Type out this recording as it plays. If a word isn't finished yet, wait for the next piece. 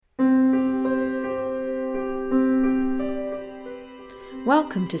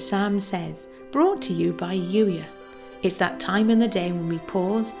Welcome to Sam Says, brought to you by Youier. It's that time in the day when we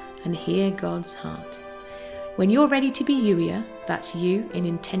pause and hear God's heart. When you're ready to be Youier, that's you in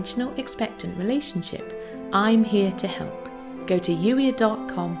intentional expectant relationship, I'm here to help. Go to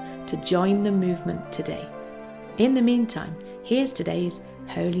youier.com to join the movement today. In the meantime, here's today's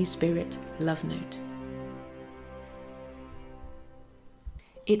Holy Spirit Love Note.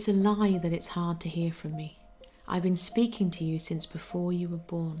 It's a lie that it's hard to hear from me. I've been speaking to you since before you were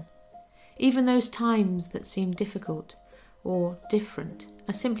born. Even those times that seem difficult or different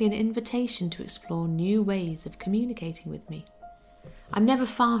are simply an invitation to explore new ways of communicating with me. I'm never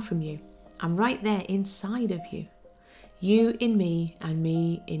far from you. I'm right there inside of you. You in me and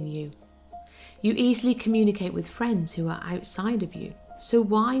me in you. You easily communicate with friends who are outside of you, so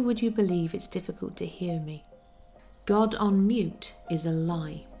why would you believe it's difficult to hear me? God on mute is a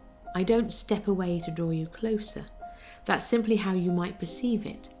lie. I don't step away to draw you closer. That's simply how you might perceive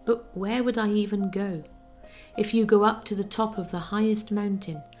it, but where would I even go? If you go up to the top of the highest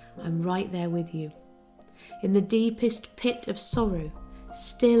mountain, I'm right there with you. In the deepest pit of sorrow,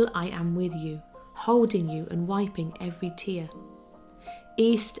 still I am with you, holding you and wiping every tear.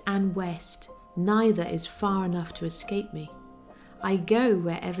 East and west, neither is far enough to escape me. I go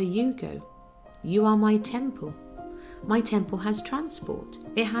wherever you go. You are my temple. My temple has transport.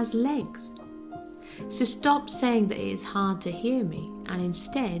 It has legs. So stop saying that it is hard to hear me and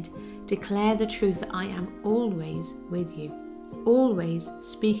instead declare the truth that I am always with you, always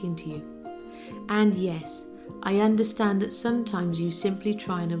speaking to you. And yes, I understand that sometimes you simply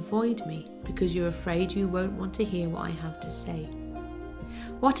try and avoid me because you're afraid you won't want to hear what I have to say.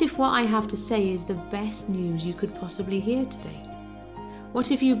 What if what I have to say is the best news you could possibly hear today?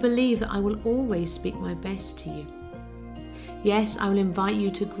 What if you believe that I will always speak my best to you? Yes, I will invite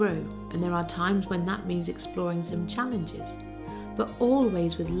you to grow, and there are times when that means exploring some challenges, but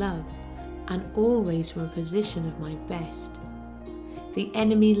always with love and always from a position of my best. The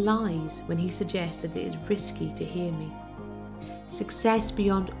enemy lies when he suggests that it is risky to hear me. Success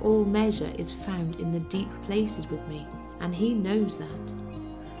beyond all measure is found in the deep places with me, and he knows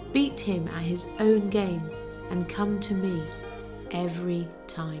that. Beat him at his own game and come to me every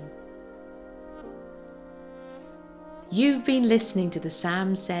time. You've been listening to the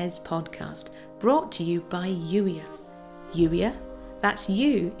Sam Says podcast, brought to you by Youier. Youier, that's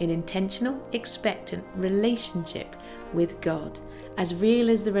you in intentional, expectant relationship with God, as real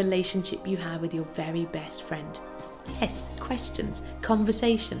as the relationship you have with your very best friend. Yes, questions,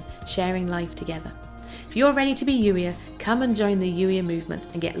 conversation, sharing life together. If you're ready to be Youier, come and join the Youier movement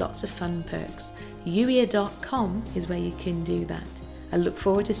and get lots of fun perks. Youier.com is where you can do that. I look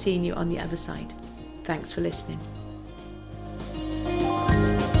forward to seeing you on the other side. Thanks for listening.